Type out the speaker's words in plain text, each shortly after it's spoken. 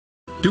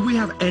Do we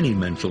have any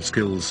mental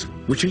skills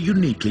which are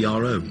uniquely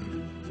our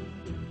own?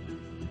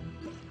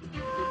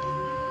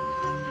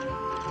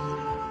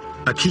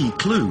 A key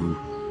clue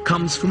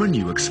comes from a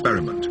new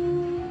experiment.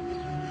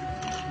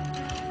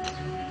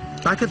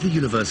 Back at the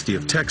University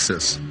of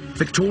Texas,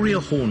 Victoria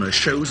Horner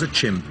shows a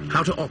chimp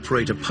how to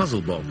operate a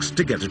puzzle box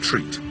to get a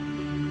treat.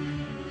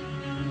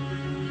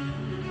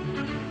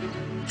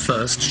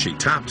 First she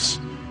taps,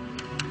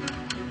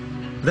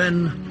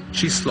 then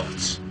she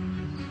slots.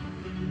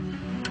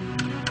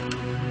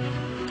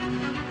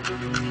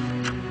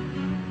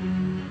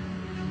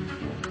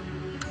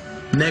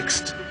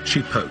 Next,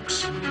 she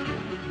pokes.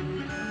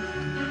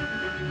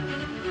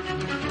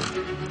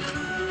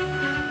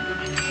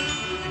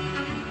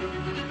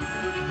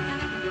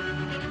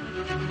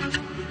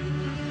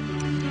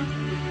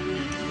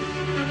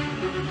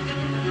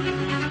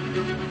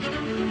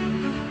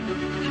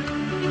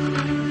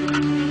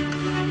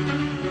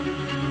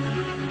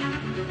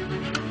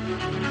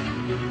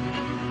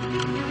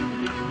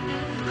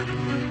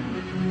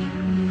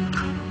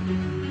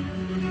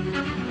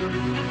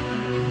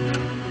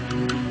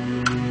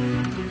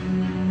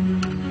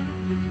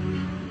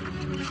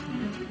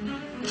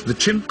 The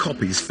chimp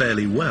copies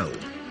fairly well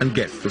and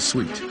gets the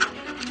sweet.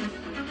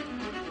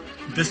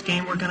 This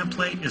game we're gonna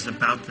play is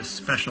about this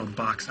special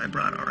box I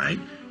brought, all right?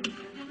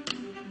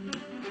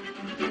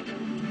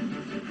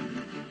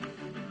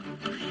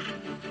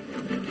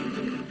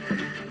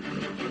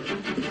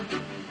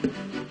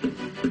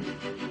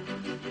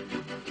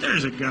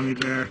 There's a gummy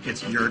bear.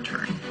 It's your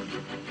turn.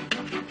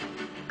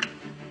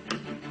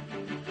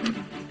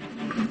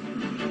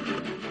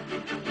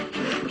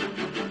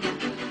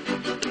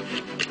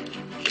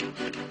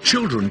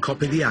 Children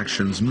copy the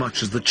actions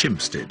much as the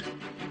chimps did.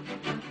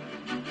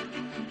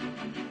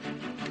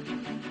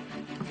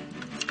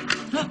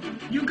 Oh,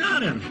 you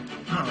got him.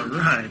 All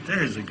right,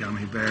 there's a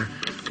gummy bear.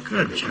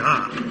 Good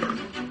job.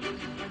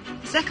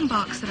 The second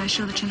box that I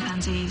show the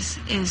chimpanzees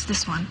is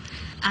this one,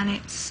 and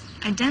it's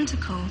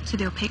identical to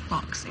the opaque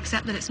box,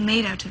 except that it's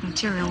made out of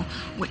material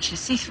which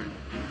is see-through.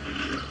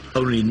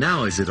 Only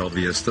now is it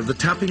obvious that the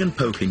tapping and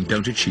poking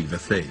don't achieve a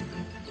thing.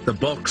 The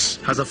box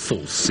has a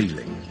false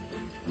ceiling.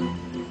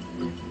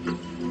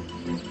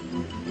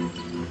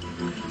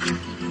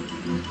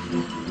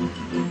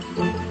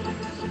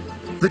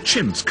 The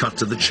chimps cut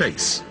to the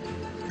chase.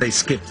 They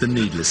skip the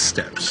needless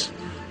steps.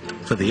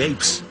 For the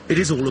apes, it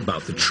is all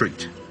about the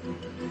treat.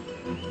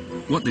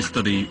 What this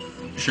study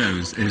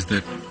shows is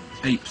that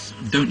apes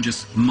don't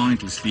just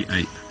mindlessly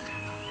ape.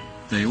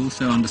 They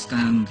also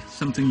understand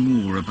something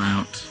more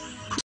about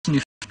cause and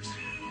effect.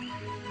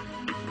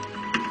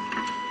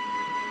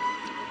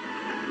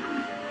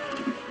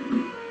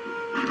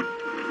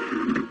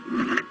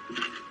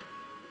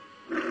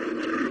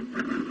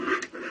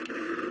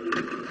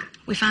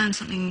 We found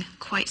something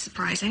quite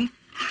surprising.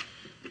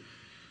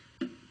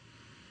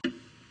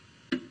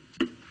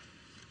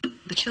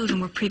 The children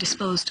were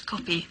predisposed to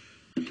copy,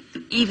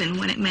 even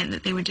when it meant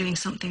that they were doing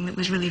something that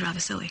was really rather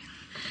silly.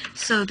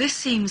 So this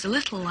seems a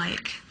little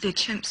like the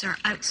chimps are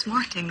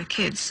outsmarting the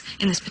kids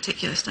in this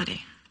particular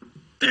study.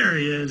 There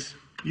he is.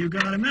 You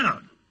got him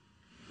out.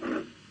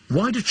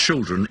 Why do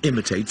children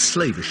imitate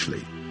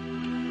slavishly?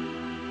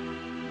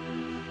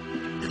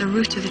 The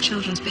root of the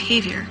children's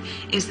behavior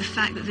is the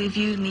fact that they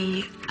view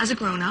me as a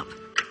grown-up,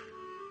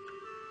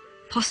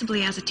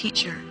 possibly as a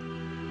teacher.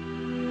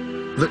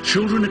 That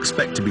children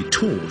expect to be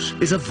taught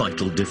is a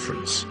vital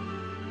difference.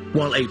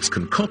 While apes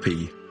can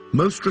copy,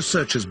 most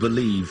researchers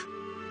believe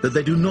that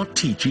they do not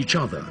teach each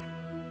other.